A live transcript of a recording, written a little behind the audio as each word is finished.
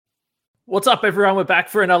What's up, everyone? We're back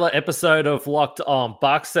for another episode of Locked On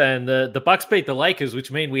Bucks, and the Bucks beat the Lakers,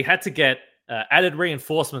 which means we had to get added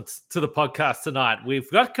reinforcements to the podcast tonight. We've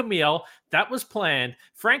got Camille. That was planned.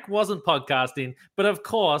 Frank wasn't podcasting, but of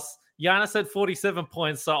course, Giannis had 47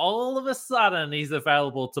 points, so all of a sudden he's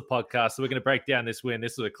available to podcast. So we're going to break down this win.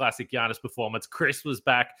 This was a classic Giannis performance. Chris was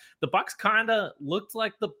back. The Bucks kind of looked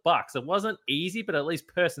like the Bucks. It wasn't easy, but at least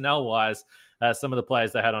personnel-wise, some of the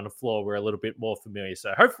players they had on the floor were a little bit more familiar.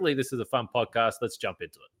 So hopefully this is a fun podcast. Let's jump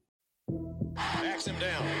into it. Backs him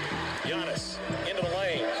down. Giannis into the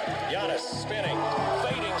lane. Giannis spinning.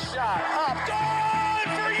 Fading shot. Up. Good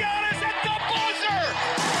for Giannis at the buzzer.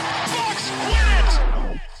 Bucks win it.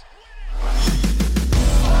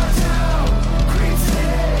 Our town, Green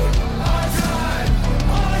City, our time,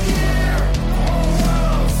 our year, whole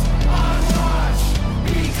world's on watch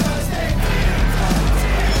because they feel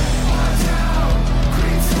content. Our town,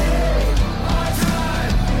 Green City, our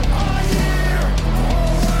time, our year,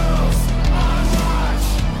 whole world's on watch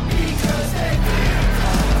because they feel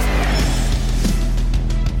content.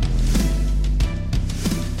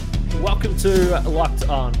 Welcome to Locked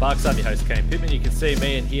On Bucks. I'm your host, Kane Pittman. You can see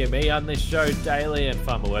me and hear me on this show daily and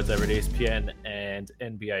find my words over at ESPN and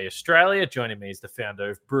NBA Australia. Joining me is the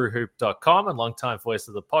founder of BrewHoop.com and longtime voice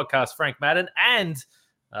of the podcast, Frank Madden, and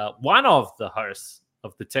one of the hosts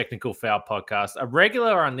of the Technical Foul podcast, a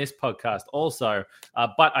regular on this podcast also,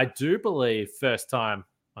 but I do believe first time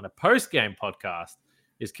on a post-game podcast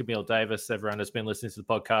is Camille Davis. Everyone has been listening to the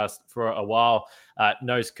podcast for a while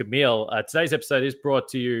knows Camille. Today's episode is brought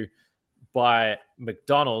to you by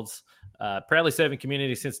McDonald's. Proudly serving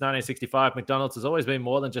community since 1965, McDonald's has always been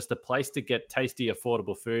more than just a place to get tasty,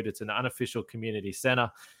 affordable food. It's an unofficial community center.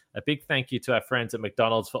 A big thank you to our friends at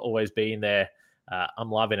McDonald's for always being there. I'm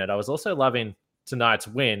loving it. I was also loving tonight's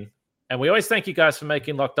win. And we always thank you guys for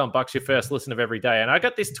making Locked On Bucks your first listen of every day. And I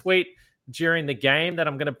got this tweet during the game that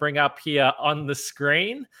I'm going to bring up here on the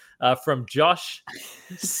screen from Josh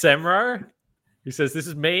Semro. He says, this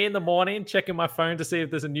is me in the morning checking my phone to see if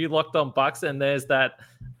there's a new Locked On Bucks. And there's that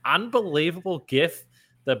unbelievable GIF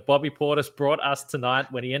that Bobby Portis brought us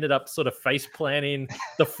tonight when he ended up sort of face planting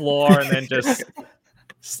the floor and then just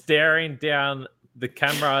staring down the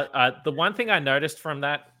camera. The one thing I noticed from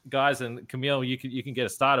that, guys, and Camille, you can get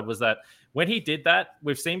us started, was that when he did that,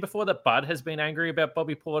 we've seen before that Bud has been angry about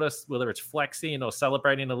Bobby Portis, whether it's flexing or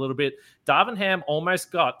celebrating a little bit. Darvin Ham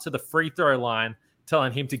almost got to the free throw line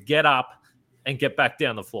telling him to get up and get back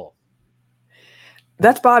down the floor.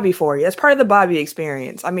 That's Bobby for you. That's part of the Bobby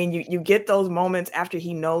experience. I mean, you get those moments after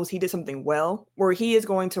he knows he did something well, where he is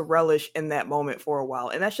going to relish in that moment for a while.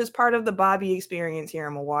 And that's just part of the Bobby experience here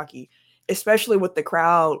in Milwaukee, especially with the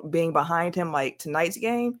crowd being behind him, like tonight's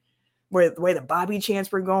game, where the way the Bobby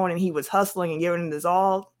chants were going and he was hustling and giving it his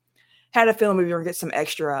all. Had a feeling we were going to get some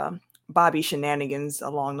extra Bobby shenanigans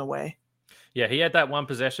along the way. Yeah, he had that one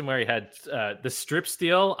possession where he had the strip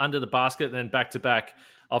steal under the basket and then back-to-back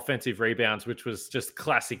offensive rebounds, which was just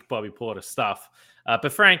classic Bobby Portis stuff.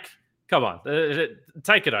 But Frank, come on,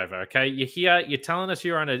 take it over, okay? You're here. You're telling us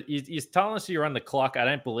you're on the clock. I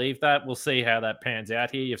don't believe that. We'll see how that pans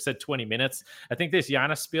out here. You've said 20 minutes. I think this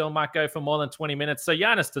Giannis spiel might go for more than 20 minutes. So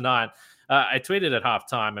Giannis tonight, I tweeted at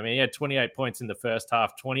halftime. I mean, he had 28 points in the first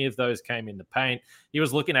half. 20 of those came in the paint. He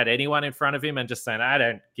was looking at anyone in front of him and just saying, I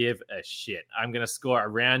don't give a shit. I'm going to score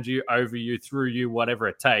around you, over you, through you, whatever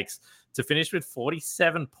it takes. To finish with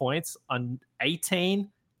 47 points on 18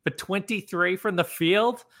 for 23 from the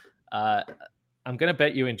field. I'm going to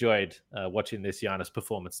bet you enjoyed watching this Giannis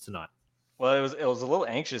performance tonight. Well, it was a little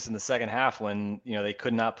anxious in the second half when, they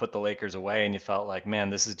could not put the Lakers away, and you felt like, man,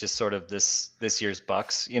 this is just sort of this year's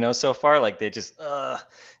Bucks, so far. Like they just,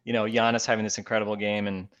 Giannis having this incredible game.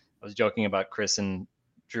 And I was joking about Chris and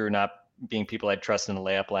Drew not being people I'd trust in the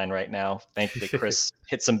layup line right now. Thankfully, Chris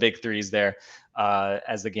hit some big threes there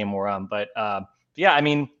as the game wore on. But yeah, I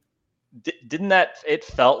mean, it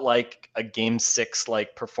felt like a game 6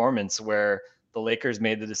 like performance where the Lakers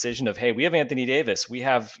made the decision of, hey, we have Anthony Davis. We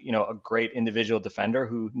have, a great individual defender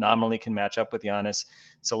who nominally can match up with Giannis.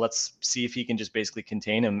 So let's see if he can just basically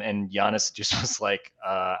contain him. And Giannis just was like,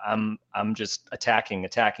 I'm just attacking.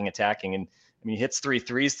 And I mean, he hits 3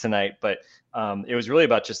 threes tonight, but it was really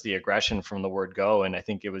about just the aggression from the word go. And I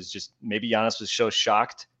think it was just maybe Giannis was so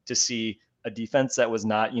shocked to see a defense that was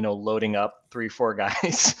not, loading up 3-4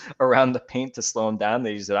 guys around the paint to slow him down.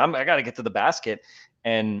 They said, I got to get to the basket.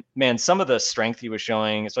 And man, some of the strength he was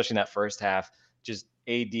showing, especially in that first half, just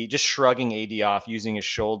shrugging AD off, using his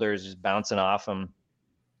shoulders, just bouncing off him.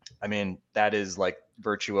 I mean, that is like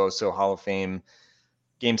virtuoso Hall of Fame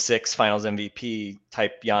Game 6 Finals MVP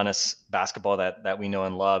type Giannis basketball that we know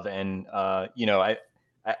and love. And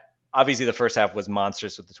obviously the first half was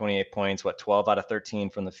monstrous with the 28 points, 12 out of 13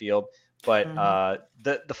 from the field. But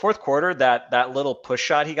the fourth quarter, that little push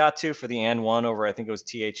shot he got to for the and one over, I think it was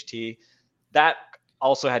THT, that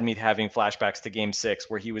also had me having flashbacks to Game 6,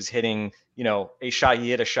 where he was hitting, a shot. He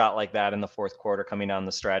hit a shot like that in the fourth quarter coming down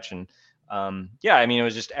the stretch, and it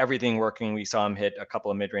was just everything working. We saw him hit a couple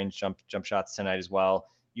of mid-range jump shots tonight as well.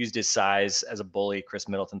 Used his size as a bully. Chris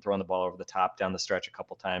Middleton throwing the ball over the top down the stretch a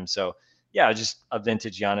couple times. So yeah, just a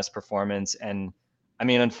vintage Giannis performance. And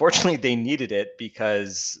unfortunately they needed it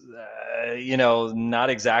because, not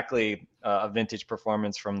exactly a vintage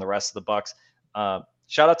performance from the rest of the Bucks.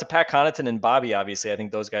 Shout out to Pat Connaughton and Bobby. Obviously, I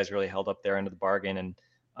think those guys really held up their end of the bargain.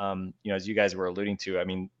 And, as you guys were alluding to,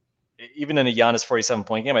 even in a Giannis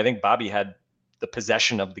 47-point game, I think Bobby had the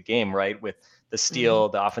possession of the game, right? With the steal,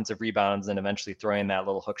 the offensive rebounds, and eventually throwing that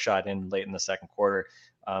little hook shot in late in the second quarter.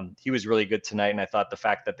 He was really good tonight. And I thought the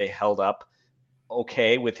fact that they held up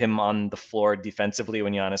okay with him on the floor defensively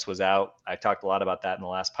when Giannis was out. I talked a lot about that in the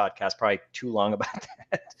last podcast, probably too long about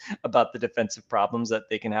that, about the defensive problems that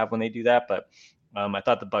they can have when they do that. But I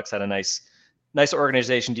thought the Bucks had a nice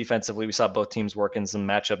organization defensively. We saw both teams work in some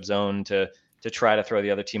matchup zone to try to throw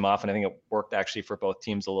the other team off. And I think it worked actually for both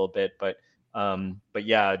teams a little bit, but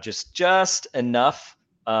yeah, just enough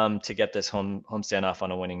to get this homestand off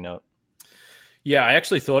on a winning note. Yeah, I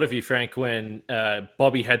actually thought of you, Frank, when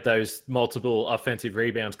Bobby had those multiple offensive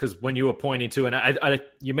rebounds, because when you were pointing to, and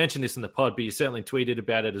you mentioned this in the pod, but you certainly tweeted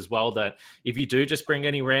about it as well, that if you do just bring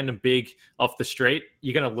any random big off the street,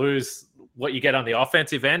 you're going to lose what you get on the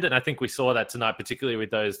offensive end. And I think we saw that tonight, particularly with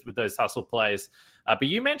those hustle plays. But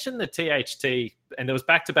you mentioned the THT, and there was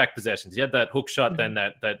back-to-back possessions. You had that hook shot, then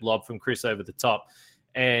that lob from Chris over the top.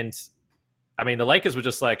 And the Lakers were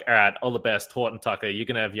just like, all right, all the best, Horton Tucker. You're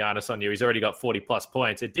going to have Giannis on you. He's already got 40-plus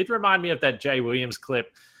points. It did remind me of that Jay Williams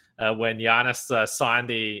clip when Giannis signed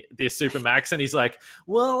the Supermax, and he's like,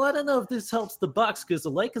 well, I don't know if this helps the Bucks because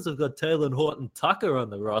the Lakers have got Taylor and Horton Tucker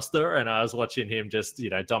on the roster, and I was watching him just,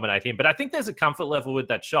 dominate him. But I think there's a comfort level with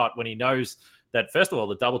that shot when he knows that, first of all,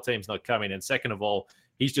 the double team's not coming, and second of all,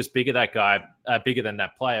 he's just bigger than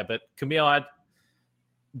that player. But Camille,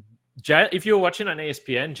 if you were watching on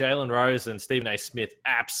ESPN, Jalen Rose and Stephen A. Smith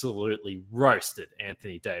absolutely roasted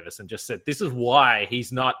Anthony Davis and just said, this is why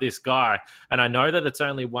he's not this guy. And I know that it's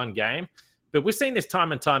only one game, but we've seen this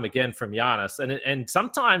time and time again from Giannis. And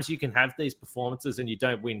sometimes you can have these performances and you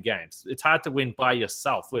don't win games. It's hard to win by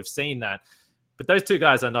yourself. We've seen that. But those two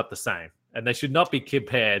guys are not the same, and they should not be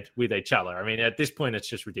compared with each other. At this point, it's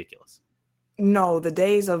just ridiculous. No, the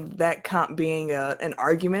days of that comp being an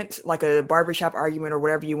argument, like a barbershop argument or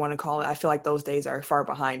whatever you want to call it, I feel like those days are far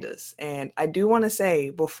behind us. And I do want to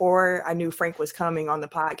say, before I knew Frank was coming on the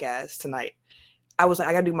podcast tonight, I was like,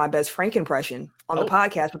 I got to do my best Frank impression on the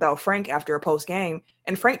podcast without Frank after a post game.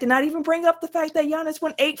 And Frank did not even bring up the fact that Giannis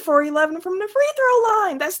went 8 for 11 from the free throw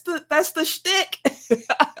line. That's the shtick.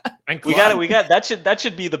 We got that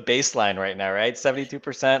should be the baseline right now, right?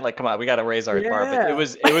 72%. Like, come on, we got to raise our bar. But it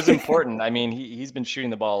was important. He's been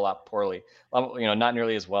shooting the ball a lot poorly, not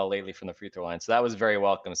nearly as well lately from the free throw line. So that was very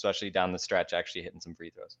welcome, especially down the stretch, actually hitting some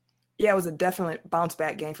free throws. Yeah, it was a definite bounce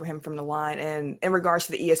back game for him from the line. And in regards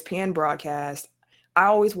to the ESPN broadcast, I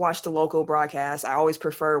always watch the local broadcast. I always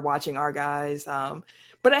prefer watching our guys.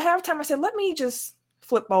 But at halftime, I said, let me just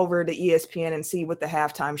flip over to ESPN and see what the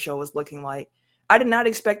halftime show was looking like. I did not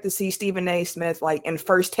expect to see Stephen A. Smith like in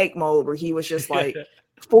first take mode where he was just like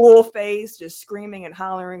full face, just screaming and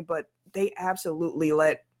hollering. But they absolutely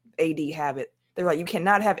let AD have it. They're like, you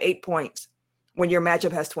cannot have 8 points when your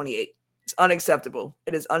matchup has 28. It's unacceptable.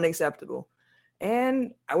 It is unacceptable.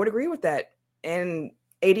 And I would agree with that. And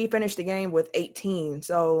AD finished the game with 18.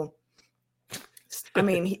 So, THT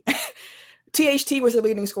was the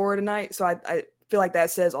leading scorer tonight. So I feel like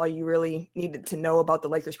that says all you really needed to know about the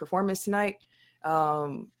Lakers' performance tonight. AD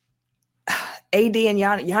and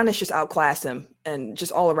Giannis just outclassed him and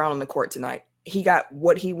just all around on the court tonight. He got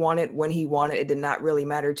what he wanted when he wanted. It did not really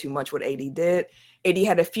matter too much what AD did. AD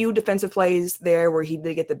had a few defensive plays there where he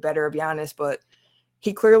did get the better of Giannis, but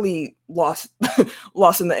he clearly lost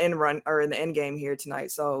in the end run or in the end game here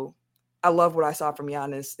tonight. So I love what I saw from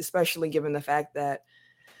Giannis, especially given the fact that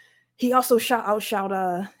he also outshot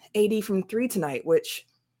AD from 3 tonight, which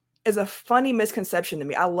is a funny misconception to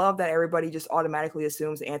me. I love that everybody just automatically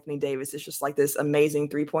assumes Anthony Davis is just like this amazing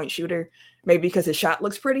 3-point shooter, maybe because his shot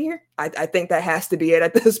looks prettier. I think that has to be it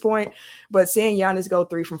at this point. But seeing Giannis go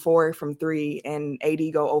 3 from 4 from 3 and AD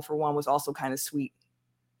go 0 for 1 was also kind of sweet.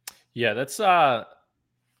 Yeah, that's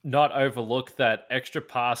not overlook that extra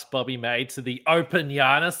pass Bobby made to the open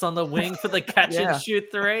Giannis on the wing for the catch Yeah. and shoot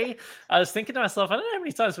three. I was thinking to myself, I don't know how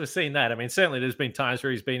many times we've seen that. I mean, certainly there's been times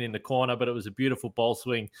where he's been in the corner, but it was a beautiful ball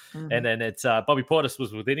swing. Mhm. And then it's Bobby Portis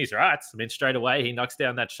was within his rights. I mean, straight away, he knocks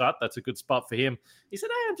down that shot. That's a good spot for him. He said,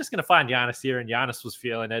 hey, I'm just going to find Giannis here. And Giannis was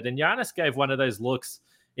feeling it. And Giannis gave one of those looks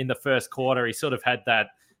in the first quarter. He sort of had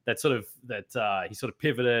he sort of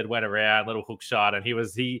pivoted, went around, little hook shot, and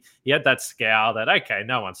he had that scowl that, okay,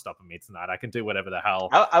 no one's stopping me tonight. I can do whatever the hell.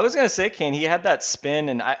 I was gonna say, Kane, he had that spin,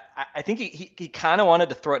 and I think he kind of wanted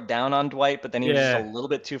to throw it down on Dwight, but then he was just a little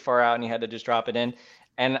bit too far out, and he had to just drop it in.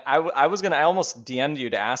 And I almost DM'd you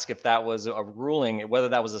to ask if that was a ruling, whether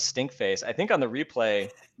that was a stink face. I think on the replay,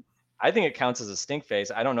 I think it counts as a stink face.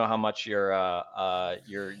 I don't know how much your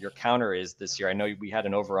counter is this year. I know we had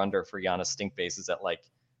an over under for Giannis stink faces at like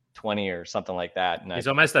 20 or something like that. And he's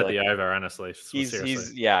almost at the over, honestly. He's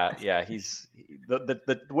the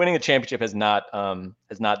winning a championship has not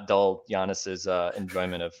dulled Giannis's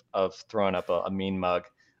enjoyment of throwing up a mean mug.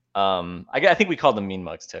 I think we call them mean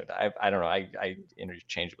mugs too. I don't know. I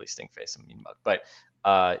interchangeably stink face and mean mug, but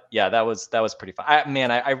yeah, that was pretty fun.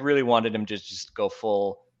 I really wanted him to just go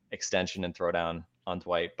full extension and throw down on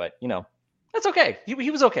Dwight, but that's okay.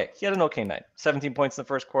 He was okay. He had an okay night. 17 points in the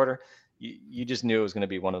first quarter. You just knew it was going to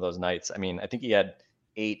be one of those nights. I mean, I think he had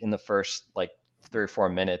 8 in the first like 3 or 4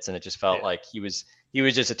 minutes, and it just felt like he was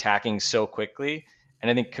just attacking so quickly.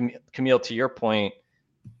 And I think Camille, to your point,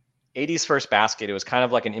 AD's first basket, it was kind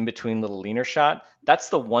of like an in-between little leaner shot. That's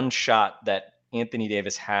the one shot that Anthony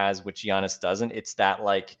Davis has, which Giannis doesn't. It's that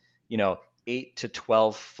 8 to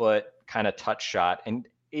 12 foot kind of touch shot, and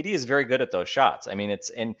AD is very good at those shots. I mean,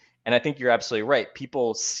 and I think you're absolutely right.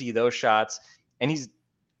 People see those shots, and he's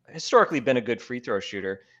historically been a good free throw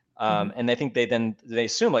shooter. And I think they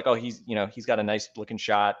assume like, oh, he's got a nice looking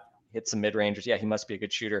shot, hits some mid rangers. Yeah, he must be a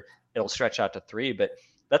good shooter. It'll stretch out to 3, but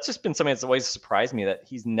that's just been something that's always surprised me, that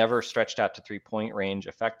he's never stretched out to 3-point range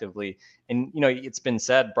effectively. And, it's been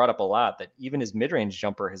brought up a lot, that even his mid range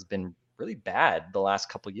jumper has been really bad the last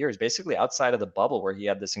couple of years, basically outside of the bubble where he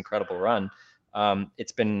had this incredible run.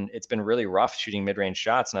 It's been really rough shooting mid range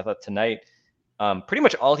shots. And I thought tonight, pretty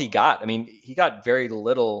much all he got. I mean, he got very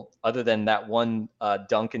little other than that one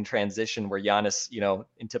dunk in transition where Giannis,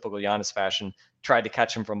 in typical Giannis fashion, tried to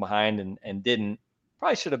catch him from behind and didn't.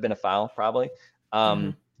 Probably should have been a foul, probably.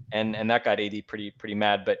 And that got AD pretty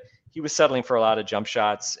mad. But he was settling for a lot of jump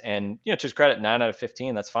shots, and to his credit, 9 out of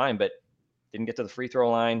 15, that's fine. But didn't get to the free throw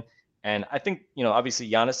line. And I think obviously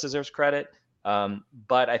Giannis deserves credit.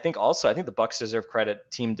 But I think the Bucks deserve credit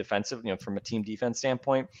team defensive, from a team defense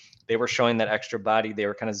standpoint. They were showing that extra body. They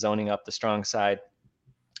were kind of zoning up the strong side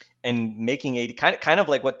and making AD kind of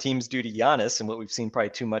like what teams do to Giannis, and what we've seen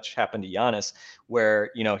probably too much happen to Giannis,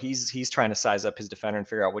 where, he's trying to size up his defender and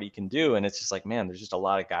figure out what he can do. And it's just like, man, there's just a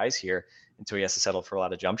lot of guys here. And so he has to settle for a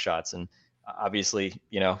lot of jump shots. And obviously,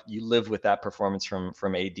 you live with that performance from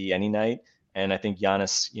AD any night. And I think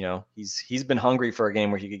Giannis, he's been hungry for a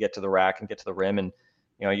game where he could get to the rack and get to the rim. And,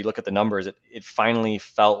 you look at the numbers, it finally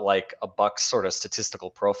felt like a Bucks sort of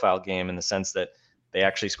statistical profile game, in the sense that they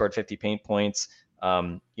actually scored 50 paint points.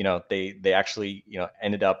 They actually,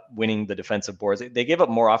 ended up winning the defensive boards. They gave up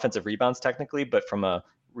more offensive rebounds technically, but from a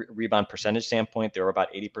rebound percentage standpoint, they were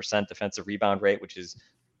about 80% defensive rebound rate, which is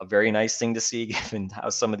a very nice thing to see, given how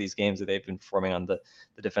some of these games that they've been performing on the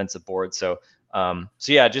defensive board. So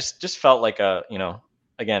yeah, just felt like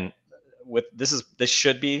again, this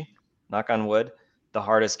should be, knock on wood, the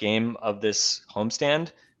hardest game of this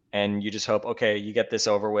homestand. And you just hope, okay, you get this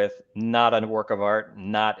over with, not a work of art,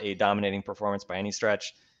 not a dominating performance by any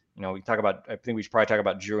stretch. I think we should probably talk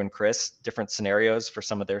about Drew and Chris, different scenarios for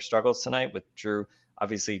some of their struggles tonight, with Drew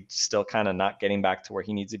obviously still kind of not getting back to where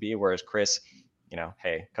he needs to be. Whereas Chris,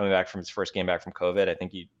 hey, coming back from his first game back from COVID, I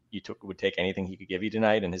think would take anything he could give you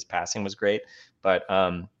tonight, and his passing was great. But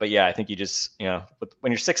yeah, I think you just,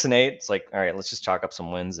 when you're 6-8, it's like, all right, let's just chalk up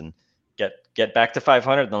some wins and get back to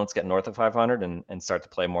 500. Then let's get north of 500 and start to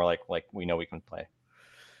play more like we know we can play.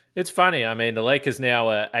 It's funny. I mean, the Lakers now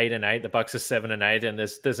are 8-8. The Bucks are 7-8, and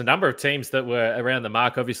there's a number of teams that were around the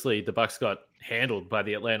mark. Obviously, the Bucks got handled by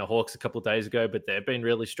the Atlanta Hawks a couple of days ago, but they've been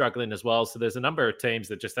really struggling as well. So there's a number of teams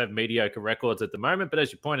that just have mediocre records at the moment. But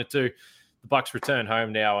as you pointed to, the Bucks return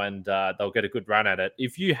home now, and they'll get a good run at it.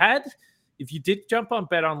 If you did jump on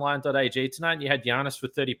betonline.ag tonight and you had Giannis for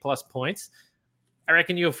 30+ points, I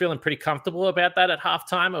reckon you were feeling pretty comfortable about that at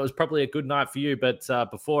halftime. It was probably a good night for you. But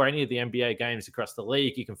before any of the NBA games across the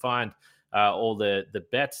league, you can find all the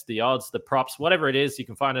bets, the odds, the props, whatever it is. You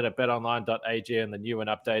can find it at betonline.ag and the new and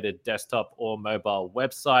updated desktop or mobile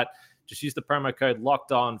website. Just use the promo code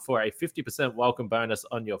Locked On for a 50% welcome bonus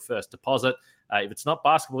on your first deposit. If it's not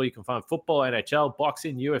basketball, you can find football, NHL,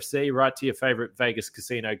 boxing, UFC, right to your favorite Vegas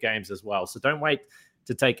casino games as well. So don't wait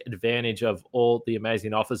to take advantage of all the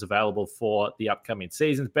amazing offers available for the upcoming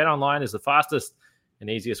seasons. BetOnline is the fastest and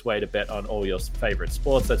easiest way to bet on all your favorite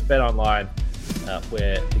sports. That's BetOnline,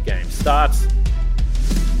 where the game starts.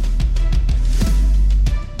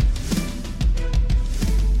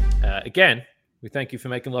 Again, we thank you for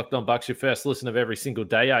making Locked On Bucks your first listen of every single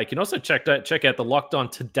day. You can also check out the Locked On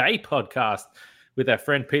Today podcast with our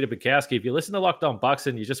friend Peter Bukowski. If you listen to Locked On Bucks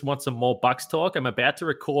and you just want some more Bucks talk, I'm about to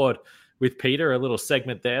record with Peter a little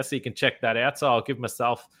segment there, so you can check that out. So I'll give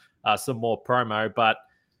myself some more promo. But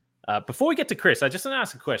before we get to Chris, I just want to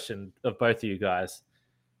ask a question of both of you guys.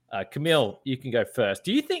 Camille, you can go first.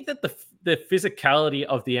 Do you think that the physicality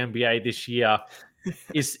of the NBA this year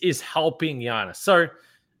is helping Giannis? So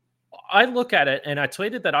I look at it and I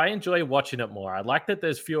tweeted that I enjoy watching it more. I like that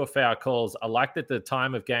there's fewer foul calls. I like that the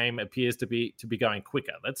time of game appears to be going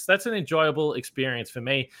quicker. That's an enjoyable experience for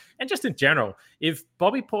me. And just in general, if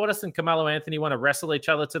Bobby Portis and Carmelo Anthony want to wrestle each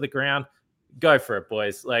other to the ground, go for it,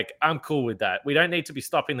 boys. Like, I'm cool with that. We don't need to be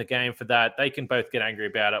stopping the game for that. They can both get angry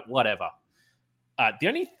about it, whatever. The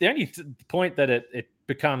only point that it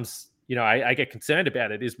becomes, I get concerned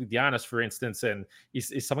about it is with Giannis, for instance. And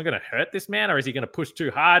is someone going to hurt this man, or is he going to push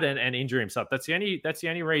too hard and injure himself? That's the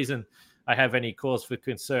only reason I have any cause for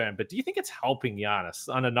concern. But do you think it's helping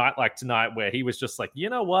Giannis on a night like tonight, where he was just like, you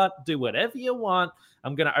know what, do whatever you want.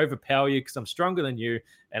 I'm going to overpower you because I'm stronger than you,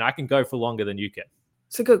 and I can go for longer than you can?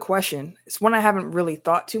 It's a good question. It's one I haven't really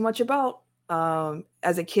thought too much about.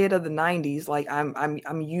 As a kid of the 90s, like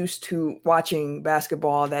I'm used to watching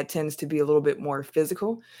basketball that tends to be a little bit more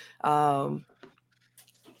physical. I'm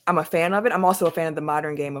a fan of it. I'm also a fan of the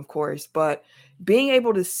modern game, of course, but being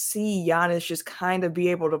able to see Giannis just kind of be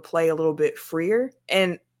able to play a little bit freer,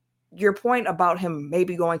 and your point about him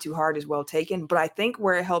maybe going too hard is well taken, but I think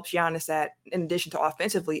where it helps Giannis at, in addition to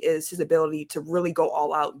offensively, is his ability to really go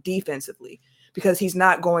all out defensively, because he's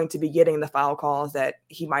not going to be getting the foul calls that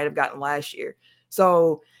he might have gotten last year.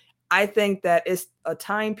 So I think that it's a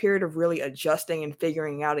time period of really adjusting and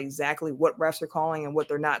figuring out exactly what refs are calling and what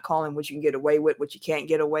they're not calling, what you can get away with, what you can't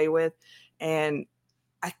get away with. And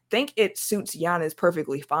I think it suits Giannis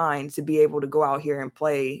perfectly fine to be able to go out here and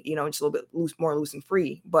play, just a little bit more loose and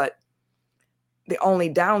free. But the only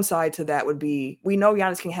downside to that would be, we know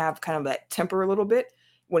Giannis can have kind of that temper a little bit.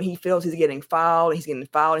 When he feels he's getting fouled, he's getting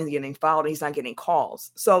fouled, he's getting fouled, and he's not getting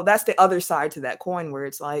calls. So that's the other side to that coin, where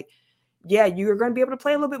it's like, yeah, you're going to be able to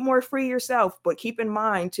play a little bit more free yourself, but keep in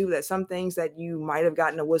mind too that some things that you might have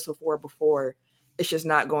gotten a whistle for before, it's just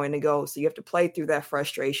not going to go. So you have to play through that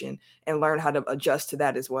frustration and learn how to adjust to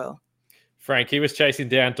that as well. Frank, he was chasing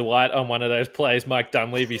down Dwight on one of those plays, Mike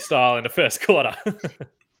Dunleavy style, in the first quarter.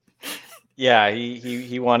 Yeah,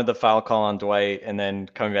 he wanted the foul call on Dwight, and then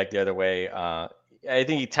coming back the other way. I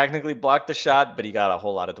think he technically blocked the shot, but he got a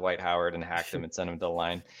whole lot of Dwight Howard and hacked him and sent him to the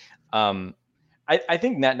line. I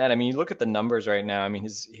think net, I mean, you look at the numbers right now. I mean,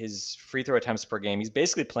 his free throw attempts per game, he's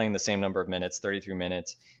basically playing the same number of minutes, 33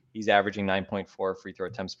 minutes. He's averaging 9.4 free throw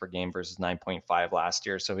attempts per game versus 9.5 last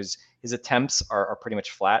year. So his attempts are pretty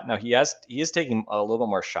much flat. Now he is taking a little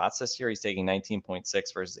bit more shots this year. He's taking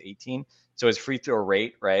 19.6 versus 18. So his free throw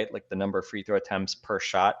rate, right, like the number of free throw attempts per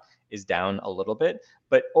shot, is down a little bit.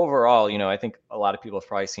 But overall, I think a lot of people have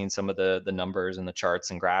probably seen some of the numbers and the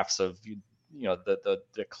charts and graphs of, the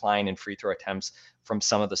decline in free throw attempts from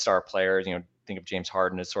some of the star players. Think of James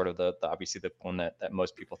Harden as sort of the obviously the one that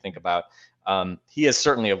most people think about. He has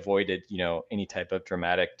certainly avoided, any type of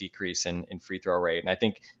dramatic decrease in free throw rate. And I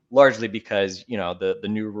think largely because, the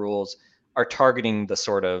new rules are targeting the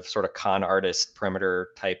sort of con artist perimeter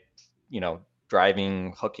type,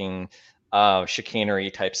 driving, hooking, chicanery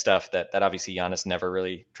type stuff that obviously Giannis never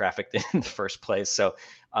really trafficked in the first place. So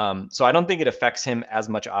I don't think it affects him as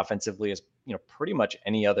much offensively as, pretty much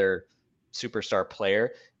any other superstar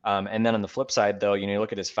player. And then on the flip side, though, you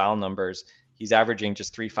look at his foul numbers, he's averaging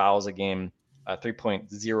just 3 fouls a game,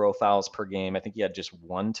 3.0 fouls per game. I think he had just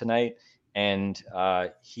 1 tonight. And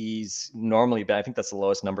he's normally, but I think that's the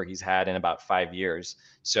lowest number he's had in about 5 years.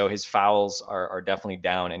 So his fouls are definitely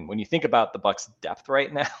down. And when you think about the Bucks' depth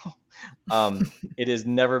right now, it has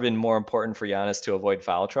never been more important for Giannis to avoid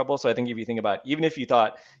foul trouble. So I think if you think about, even if you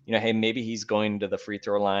thought, hey, maybe he's going to the free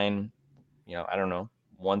throw line, I don't know,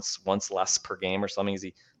 once less per game or something. Is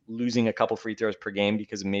he losing a couple free throws per game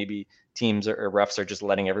because maybe teams or refs are just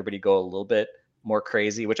letting everybody go a little bit more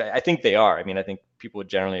crazy, which I think they are. I mean, I think people would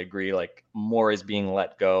generally agree, like, more is being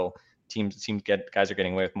let go. Guys are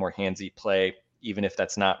getting away with more handsy play. even if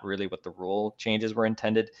that's not really what the rule changes were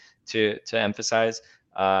intended to emphasize.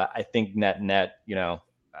 I think net,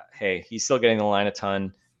 hey, he's still getting the line a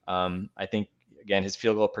ton. I think, again, his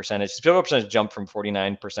field goal percentage jumped from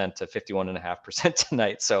 49% to 51.5%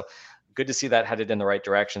 tonight. So good to see that headed in the right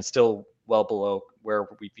direction. Still well below where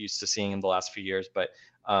we've used to seeing him the last few years, but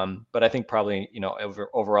I think probably,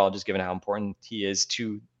 overall, just given how important he is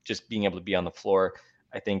to just being able to be on the floor,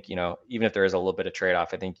 I think, even if there is a little bit of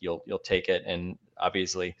trade-off, I think you'll take it. And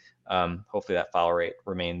obviously, hopefully that foul rate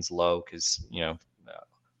remains low, because,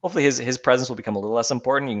 hopefully his presence will become a little less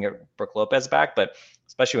important. You can get Brook Lopez back, but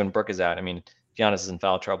especially when Brook is out, I mean, if Giannis is in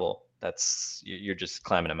foul trouble, you're just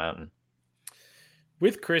climbing a mountain.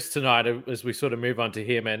 With Chris tonight, as we sort of move on to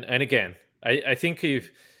him, and again, I think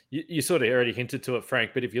you sort of already hinted to it, Frank,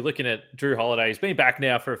 but if you're looking at Drew Holiday, he's been back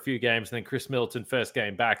now for a few games, and then Chris Middleton first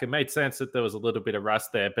game back. It made sense that there was a little bit of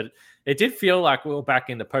rust there, but it did feel like we were back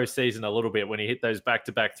in the postseason a little bit when he hit those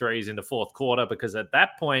back-to-back threes in the fourth quarter, because at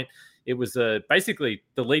that point, it was basically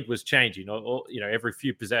the lead was changing. Every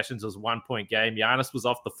few possessions was a 1-point game. Giannis was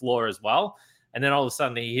off the floor as well. And then all of a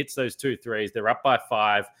sudden he hits those 2 threes. They're up by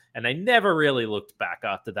 5, and they never really looked back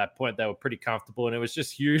after that point. They were pretty comfortable, and it was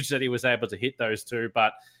just huge that he was able to hit those 2.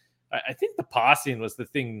 But I think the passing was the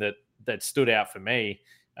thing that stood out for me.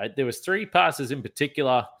 There was 3 passes in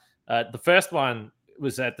particular. The first one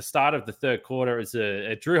was at the start of the third quarter. It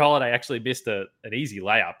was Drew Holiday actually missed an easy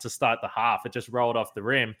layup to start the half. It just rolled off the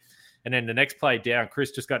rim. And then the next play down, Chris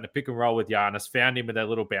just got in a pick and roll with Giannis, found him with a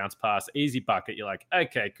little bounce pass, easy bucket. You're like,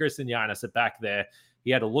 okay, Chris and Giannis are back there. He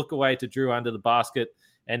had a look away to Drew under the basket.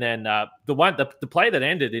 And then the play that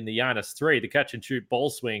ended in the Giannis 3, the catch and shoot ball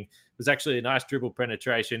swing, was actually a nice dribble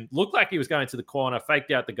penetration. Looked like he was going to the corner, faked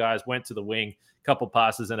out the guys, went to the wing, couple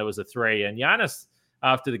passes, and it was a 3. And Giannis,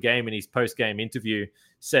 after the game in his post-game interview,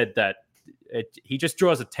 said that he just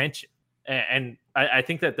draws attention. And I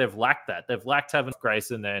think that they've lacked that. They've lacked having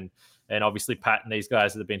Grayson and obviously Pat and these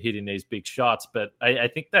guys that have been hitting these big shots. But I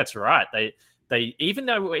think that's right. They even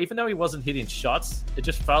though he wasn't hitting shots, it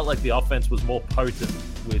just felt like the offense was more potent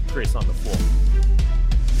with Chris on the floor.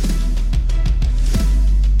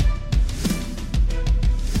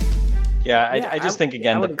 Yeah, I just think,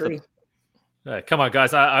 again, I would agree. Come on,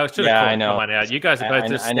 guys. I should have called someone out. You guys are both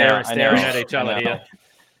just staring at each other here.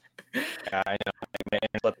 Yeah, I know.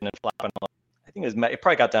 Flipping and flopping. I think it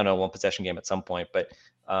probably got down to a 1-possession game at some point, but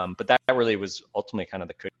that really was ultimately kind of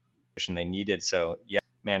the cushion they needed. So yeah,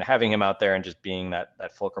 man, having him out there and just being that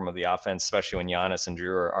fulcrum of the offense, especially when Giannis and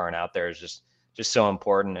Drew aren't out there, is just so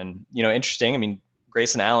important. And interesting. I mean,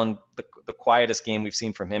 Grayson Allen, the quietest game we've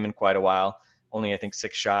seen from him in quite a while. Only, I think,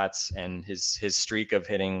 6 shots, and his streak of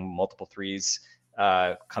hitting multiple threes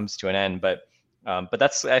comes to an end. But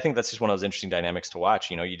I think that's just one of those interesting dynamics to watch.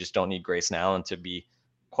 You just don't need Grayson Allen to be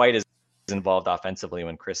quite as involved offensively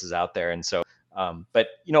when Chris is out there. And so, but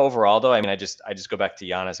overall though, I mean, I just go back to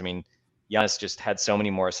Giannis. I mean, Giannis just had so many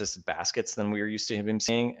more assisted baskets than we were used to him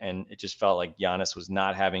seeing. And it just felt like Giannis was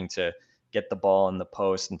not having to get the ball in the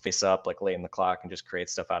post and face up like late in the clock and just create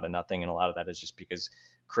stuff out of nothing. And a lot of that is just because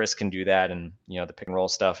Chris can do that. And, the pick and roll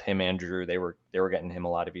stuff, him and Drew, they were getting him a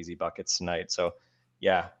lot of easy buckets tonight. So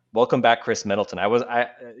yeah, welcome back, Chris Middleton.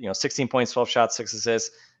 16 points, 12 shots, 6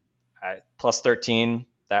 assists, plus 13.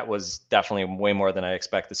 That was definitely way more than I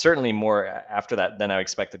expected. Certainly more after that than I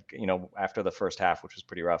expected, after the first half, which was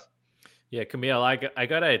pretty rough. Yeah, Camille, I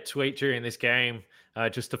got a tweet during this game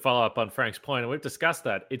just to follow up on Frank's point, and we've discussed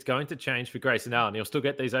that. It's going to change for Grayson Allen. He'll still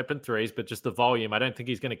get these open threes, but just the volume. I don't think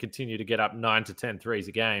he's going to continue to get up 9 to 10 threes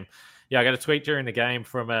a game. Yeah, I got a tweet during the game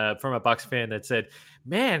from a Bucks fan that said,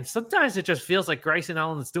 man, sometimes it just feels like Grayson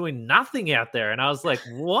Allen's doing nothing out there. And I was like,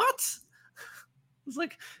 what? It's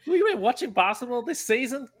like, we've been watching basketball this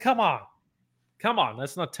season? Come on.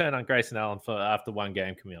 Let's not turn on Grayson Allen after one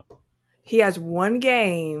game, Camille. He has one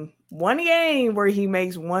game where he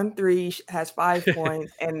makes 1 3, has 5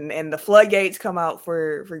 points, and the floodgates come out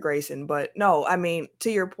for Grayson. But no, I mean,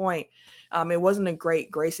 to your point, it wasn't a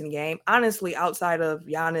great Grayson game. Honestly, outside of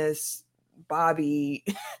Giannis, Bobby,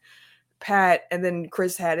 Pat, and then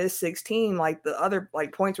Chris had his 16, like the other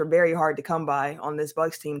points were very hard to come by on this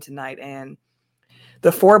Bucks team tonight. And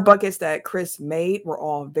the 4 buckets that Chris made were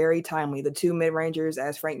all very timely. The 2 mid-rangers,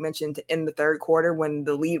 as Frank mentioned, in the third quarter when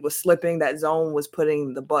the lead was slipping, that zone was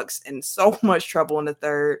putting the Bucks in so much trouble in the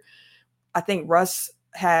third. I think Russ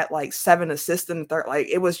had 7 assists in the third.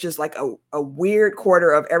 It was just a weird quarter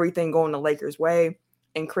of everything going the Lakers' way.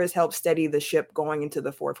 And Chris helped steady the ship going into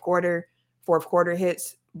the fourth quarter. Fourth quarter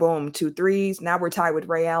hits, boom, 2 threes. Now we're tied with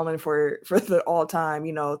Ray Allen for the all-time,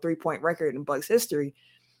 3-point record in Bucks history.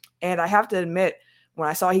 And I have to admit, when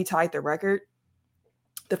I saw he tied the record,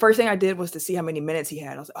 the first thing I did was to see how many minutes he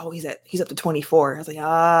had. I was like, oh, he's up to 24. I was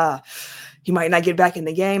like, he might not get back in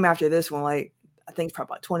the game after this one. Like, I think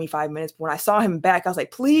probably about 25 minutes. But when I saw him back, I was like,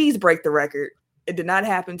 please break the record. It did not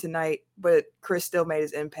happen tonight, but Chris still made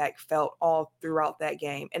his impact felt all throughout that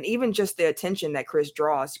game. And even just the attention that Chris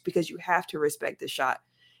draws, because you have to respect the shot.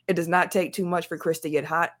 It does not take too much for Chris to get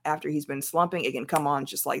hot after he's been slumping. It can come on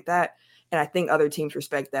just like that. And I think other teams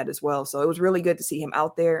respect that as well. So it was really good to see him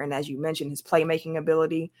out there. And as you mentioned, his playmaking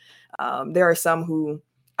ability. There are some who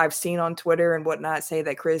I've seen on Twitter and whatnot say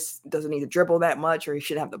that Chris doesn't need to dribble that much or he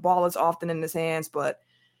should have the ball as often in his hands. But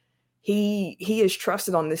he is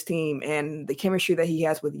trusted on this team. And the chemistry that he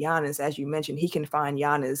has with Giannis, as you mentioned, he can find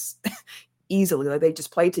Giannis easily. Like, they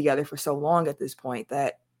just played together for so long at this point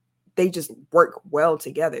that they just work well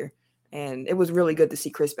together. And it was really good to see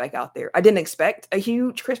Chris back out there. I didn't expect a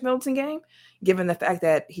huge Chris Middleton game, given the fact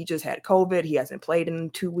that he just had COVID. He hasn't played in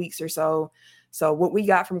 2 weeks or so. So what we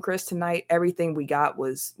got from Chris tonight, everything we got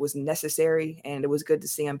was necessary. And it was good to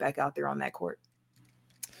see him back out there on that court.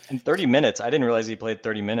 In 30 minutes, I didn't realize he played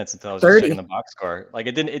 30 minutes until I was 30. just checking the box score. Like,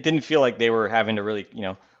 it didn't feel like they were having to really,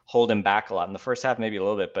 hold him back a lot. In the first half, maybe a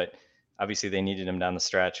little bit, but obviously they needed him down the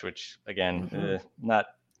stretch, which again, not,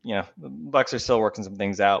 the Bucks are still working some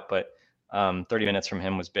things out, but 30 minutes from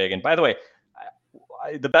him was big. And by the way,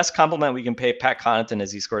 the best compliment we can pay Pat Connaughton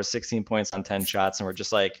is he scores 16 points on 10 shots. And we're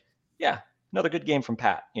just like, yeah, another good game from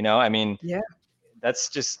Pat. That's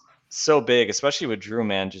just so big, especially with Drew,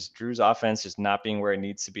 man. Just Drew's offense just not being where it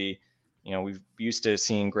needs to be. We've used to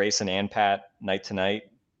seeing Grayson and Pat night to night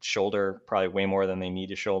shoulder probably way more than they need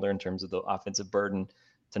to shoulder in terms of the offensive burden.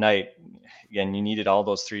 Tonight, again, you needed all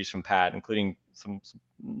those threes from Pat, including some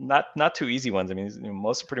not too easy ones. I mean,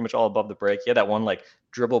 most are pretty much all above the break. He had that one like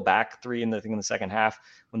dribble back three in the second half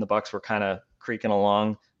when the Bucks were kind of creaking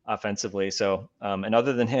along offensively. So, and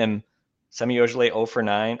other than him, Semi Ojeleye 0 for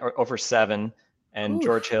 9 or 0 for 7, and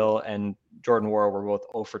George Hill and Jordan Wara were both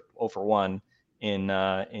 0 for 1 in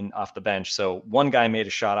off the bench. So one guy made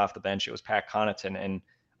a shot off the bench. It was Pat Connaughton, and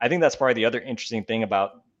I think that's probably the other interesting thing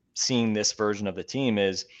about seeing this version of the team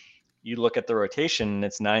is you look at the rotation and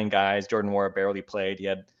it's 9 guys. Jordan Wara barely played. He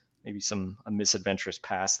had maybe a misadventurous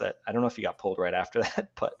pass that I don't know if he got pulled right after that,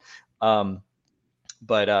 but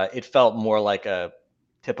it felt more like a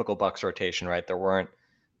typical Bucks rotation, right? There weren't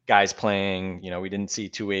guys playing, we didn't see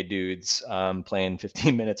two-way dudes playing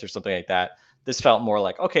 15 minutes or something like that. This felt more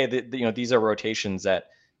like, okay, these are rotations that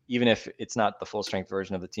even if it's not the full strength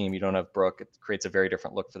version of the team, you don't have Brook, it creates a very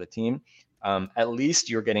different look for the team. At least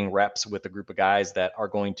you're getting reps with a group of guys that are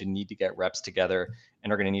going to need to get reps together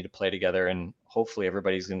and are going to need to play together. And hopefully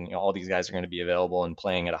everybody's going to, all these guys are going to be available and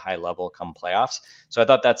playing at a high level come playoffs. So I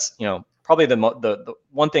thought that's, probably the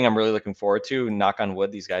one thing I'm really looking forward to, knock on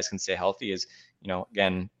wood, these guys can stay healthy is,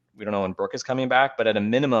 again, we don't know when Brook is coming back, but at a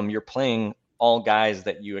minimum, you're playing all guys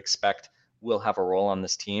that you expect will have a role on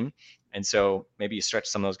this team. And so maybe you stretch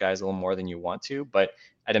some of those guys a little more than you want to, but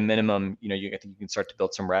at a minimum, I think you can start to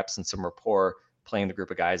build some reps and some rapport playing the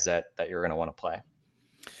group of guys that you're going to want to play.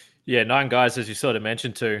 Yeah, 9 guys, as you sort of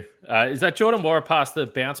mentioned too. Is that Jordan Wara pass the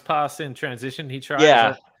bounce pass in transition he tried?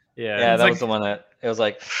 Yeah. Yeah, that was the one that it was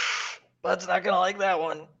like, Bud's not going to like that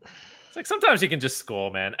one. It's like sometimes you can just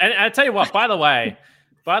score, man. And I tell you what, by the way,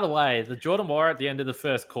 the Jordan Wara at the end of the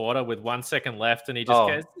first quarter with 1 second left, and he just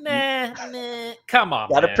goes, nah, come on,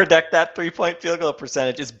 Got to man. protect that 3-point field goal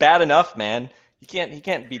percentage. It's bad enough, man. He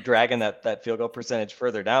can't be dragging that field goal percentage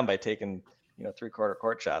further down by taking 3-quarter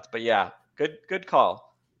court shots. But yeah, good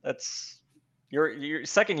call. That's your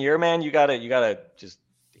second year, man. You gotta just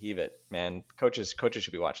heave it, man. Coaches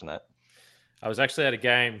should be watching that. I was actually at a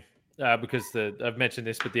game because I've mentioned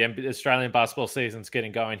this, but the Australian basketball season's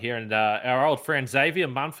getting going here, and our old friend Xavier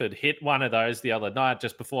Munford hit one of those the other night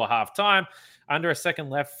just before halftime, under a second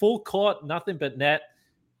left, full court, nothing but net.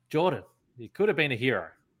 Jordan, he could have been a hero.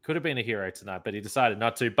 Could have been a hero tonight, but he decided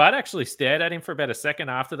not to. Bud actually stared at him for about a second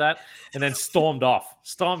after that and then stormed off,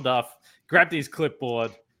 grabbed his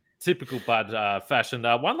clipboard, typical Bud fashion.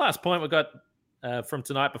 One last point we got from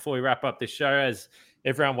tonight before we wrap up this show, as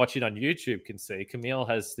everyone watching on YouTube can see, Camille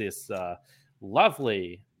has this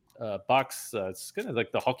lovely Bucks. It's kind of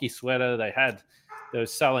like the hockey sweater they were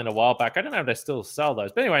selling a while back. I don't know if they still sell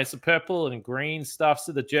those. But anyway, it's the purple and green stuff.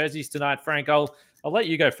 So the jerseys tonight, Frank, I'll let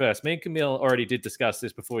you go first. Me and Camille already did discuss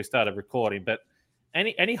this before we started recording, but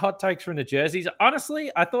any hot takes from the jerseys? Honestly,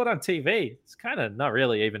 I thought on TV, it's kind of not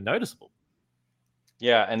really even noticeable.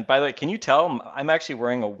 Yeah, and by the way, can you tell I'm actually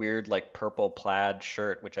wearing a weird like purple plaid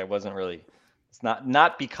shirt, which I wasn't really. It's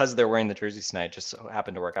not because they're wearing the jerseys tonight, just so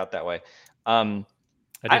happened to work out that way.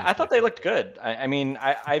 I thought they looked good. I mean,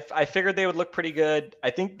 I figured they would look pretty good. I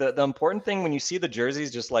think the important thing when you see the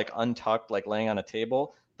jerseys just like untucked, like laying on a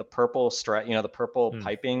table, the purple stripe, the purple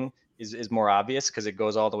piping is more obvious because it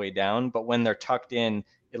goes all the way down. But when they're tucked in,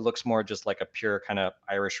 it looks more just like a pure kind of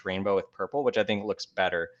Irish rainbow with purple, which I think looks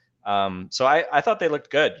better. So I thought they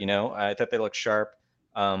looked good. I thought they looked sharp.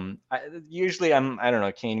 Usually I don't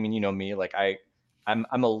know, Kane. I mean, you know me, like I'm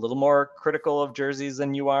a little more critical of jerseys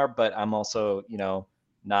than you are, but I'm also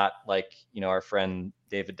not like our friend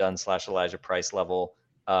David Dunn / Elijah Price level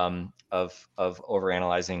of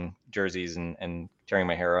overanalyzing jerseys and tearing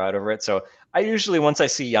my hair out over it. So I usually, once I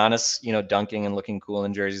see Giannis dunking and looking cool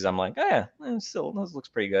in jerseys, I'm like, oh, yeah, still this looks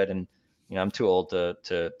pretty good. And I'm too old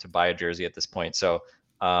to buy a jersey at this point. So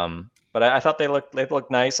but I thought they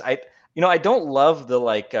looked nice. I don't love the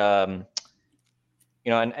like and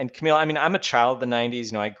Camille, I mean, I'm a child of the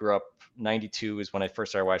 90s. I grew up, 92 is when I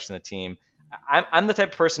first started watching the team. I'm the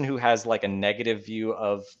type of person who has like a negative view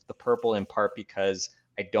of the purple, in part because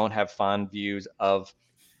I don't have fond views of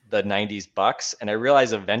the 90s Bucks. And I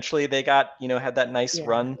realized eventually they got, had that nice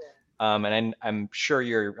run. And I'm sure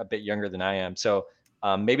you're a bit younger than I am. So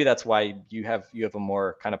maybe that's why you have a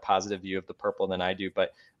more kind of positive view of the purple than I do.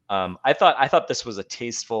 But I thought this was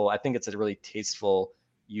I think it's a really tasteful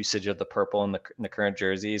usage of the purple in the current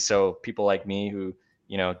jerseys. So people like me who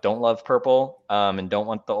don't love purple and don't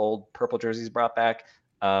want the old purple jerseys brought back,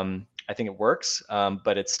 I think it works,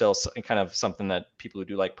 but it's still kind of something that people who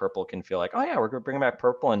do like purple can feel like, oh yeah, we're going to bring back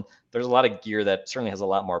purple. And there's a lot of gear that certainly has a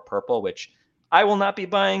lot more purple, which I will not be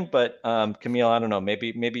buying. But Camille, I don't know,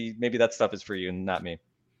 maybe that stuff is for you and not me.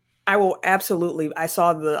 I will absolutely. I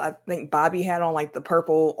think Bobby had on like the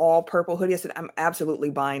all purple hoodie. I said, I'm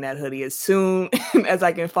absolutely buying that hoodie as soon as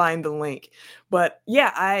I can find the link. But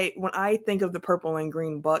yeah, when I think of the purple and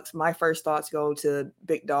green Bucks, my first thoughts go to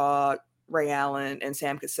Big Dog, Ray Allen, and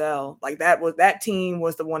Sam Cassell. Like that team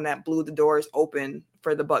was the one that blew the doors open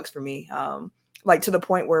for the Bucks for me. Like to the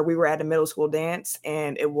point where we were at a middle school dance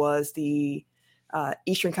and it was the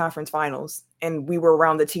Eastern Conference Finals, and we were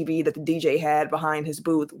around the TV that the DJ had behind his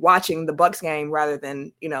booth watching the Bucks game rather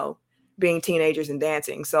than being teenagers and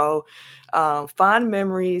dancing. So fond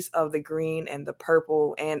memories of the green and the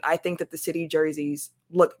purple, and I think that the city jerseys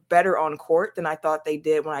look better on court than I thought they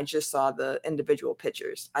did when I just saw the individual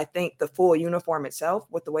pictures. I think the full uniform itself,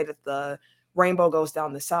 with the way that the rainbow goes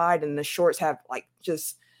down the side and the shorts have like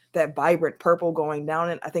just that vibrant purple going down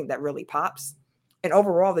it, I think that really pops. And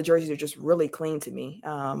overall, the jerseys are just really clean to me.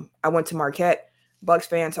 I went to Marquette, Bucks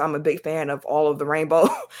fan, so I'm a big fan of all of the rainbow,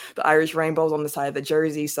 the Irish rainbows on the side of the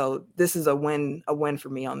jersey. So this is a win for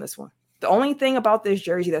me on this one. The only thing about this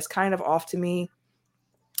jersey that's kind of off to me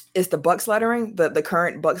is the Bucks lettering, the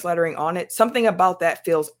current Bucks lettering on it. Something about that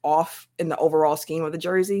feels off in the overall scheme of the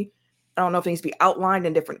jersey. I don't know if it needs to be outlined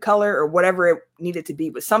in different color or whatever it needed to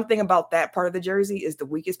be, but something about that part of the jersey is the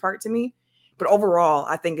weakest part to me. But overall,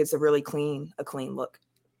 I think it's a really clean look.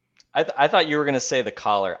 I thought you were going to say the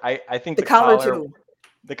collar. I think the collar too.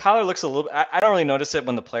 The collar looks a little. I don't really notice it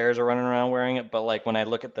when the players are running around wearing it, but like when I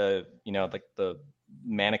look at the like the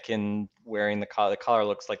mannequin wearing the collar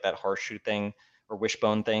looks like that horseshoe thing or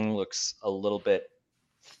wishbone thing looks a little bit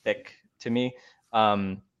thick to me.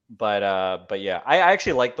 But yeah, I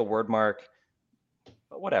actually like the word mark.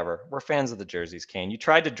 But whatever. We're fans of the jerseys, Kane. You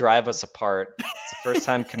tried to drive us apart. It's the first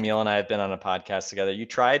time Camille and I have been on a podcast together. You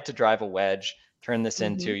tried to drive a wedge, turn this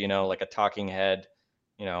into, like a talking head.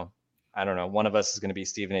 I don't know. One of us is going to be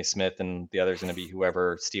Stephen A. Smith and the other is going to be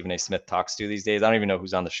whoever Stephen A. Smith talks to these days. I don't even know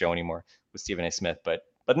who's on the show anymore with Stephen A. Smith. But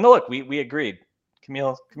no, look, we agreed.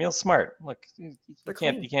 Camille's smart. Look, you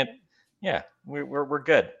can't. Yeah, we're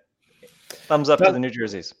good. Thumbs up to the New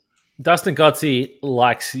Jerseys. Dustin Gotze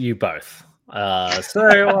likes you both. That's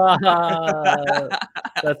all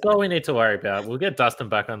we need to worry about. We'll get Dustin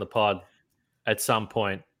back on the pod at some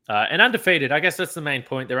point. And undefeated. I guess that's the main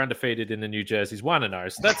point. They're undefeated in the New Jerseys,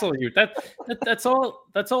 1-0. So that's all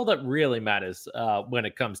that's all that really matters when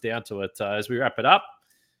it comes down to it. As we wrap it up,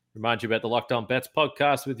 remind you about the Locked On Bets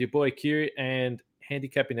podcast with your boy Q and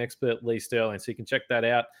handicapping expert Lee Sterling. So you can check that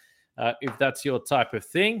out if that's your type of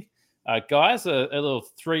thing. Guys, a little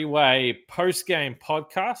three-way post-game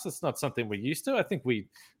podcast. It's not something we're used to. I think we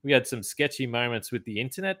had some sketchy moments with the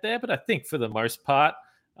internet there, but I think for the most part,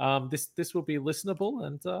 this will be listenable.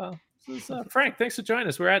 And Frank, thanks for joining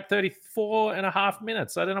us. We're at 34 and a half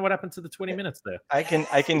minutes. I don't know what happened to the 20 minutes there. I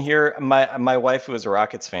can hear my wife, who is a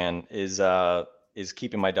Rockets fan, is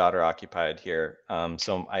keeping my daughter occupied here.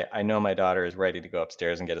 So I know my daughter is ready to go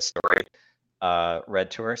upstairs and get a story read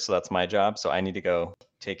to her. So that's my job. So I need to go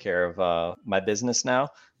take care of my business now.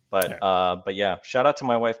 But yeah, shout out to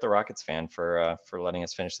my wife, the Rockets fan, for letting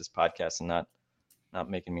us finish this podcast and not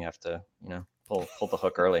making me have to, pull the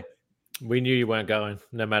hook early. We knew you weren't going,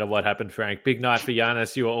 no matter what happened, Frank. Big night for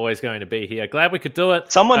Giannis. You were always going to be here. Glad we could do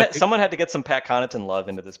it. Someone had to get some Pat Connaughton love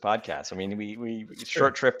into this podcast. I mean, we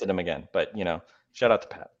short shrifted him again, but shout out to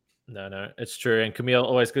Pat. No, it's true. And Camille,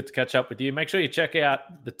 always good to catch up with you. Make sure you check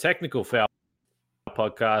out the Technical Foul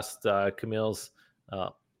podcast. Camille's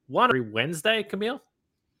one every Wednesday, Camille.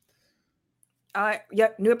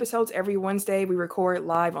 Yep, new episodes every Wednesday. We record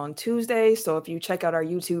live on Tuesday, so if you check out our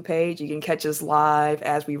YouTube page, you can catch us live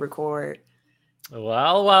as we record.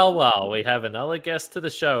 Well, we have another guest to the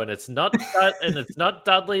show, and it's not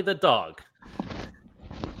Dudley the dog.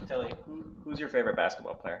 Tilly, who's your favorite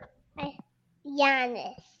basketball player?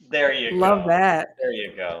 Giannis. There you go. Love that. There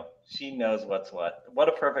you go. She knows what's what. What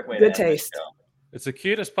a perfect way Good to end taste. this show. It's the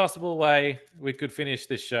cutest possible way we could finish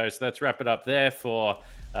this show. So let's wrap it up there for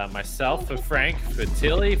myself, for Frank, for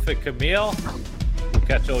Tilly, for Camille. We'll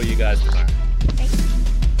catch all you guys tomorrow.